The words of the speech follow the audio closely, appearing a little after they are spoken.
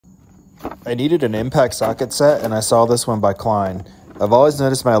I needed an impact socket set, and I saw this one by Klein. I've always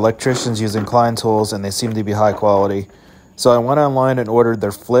noticed my electricians using Klein tools, and they seem to be high quality. So I went online and ordered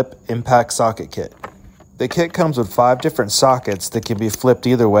their Flip Impact Socket Kit. The kit comes with 5 different sockets that can be flipped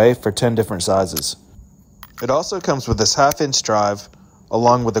either way for 10 different sizes. It also comes with this 1/2-inch drive,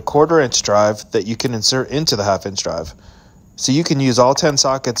 along with a 1/4-inch drive that you can insert into the 1/2-inch drive. So you can use all 10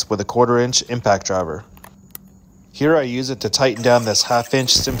 sockets with a 1/4-inch impact driver. Here I use it to tighten down this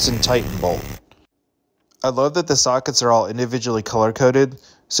 1/2-inch Simpson Titan bolt. I love that the sockets are all individually color-coded,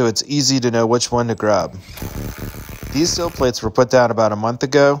 so it's easy to know which one to grab. These sill plates were put down about a month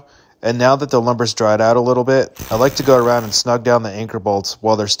ago, and now that the lumber's dried out a little bit, I like to go around and snug down the anchor bolts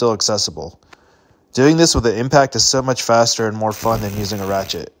while they're still accessible. Doing this with an impact is so much faster and more fun than using a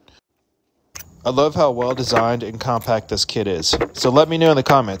ratchet. I love how well designed and compact this kit is, so let me know in the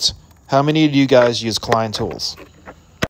comments, how many of you guys use Klein tools?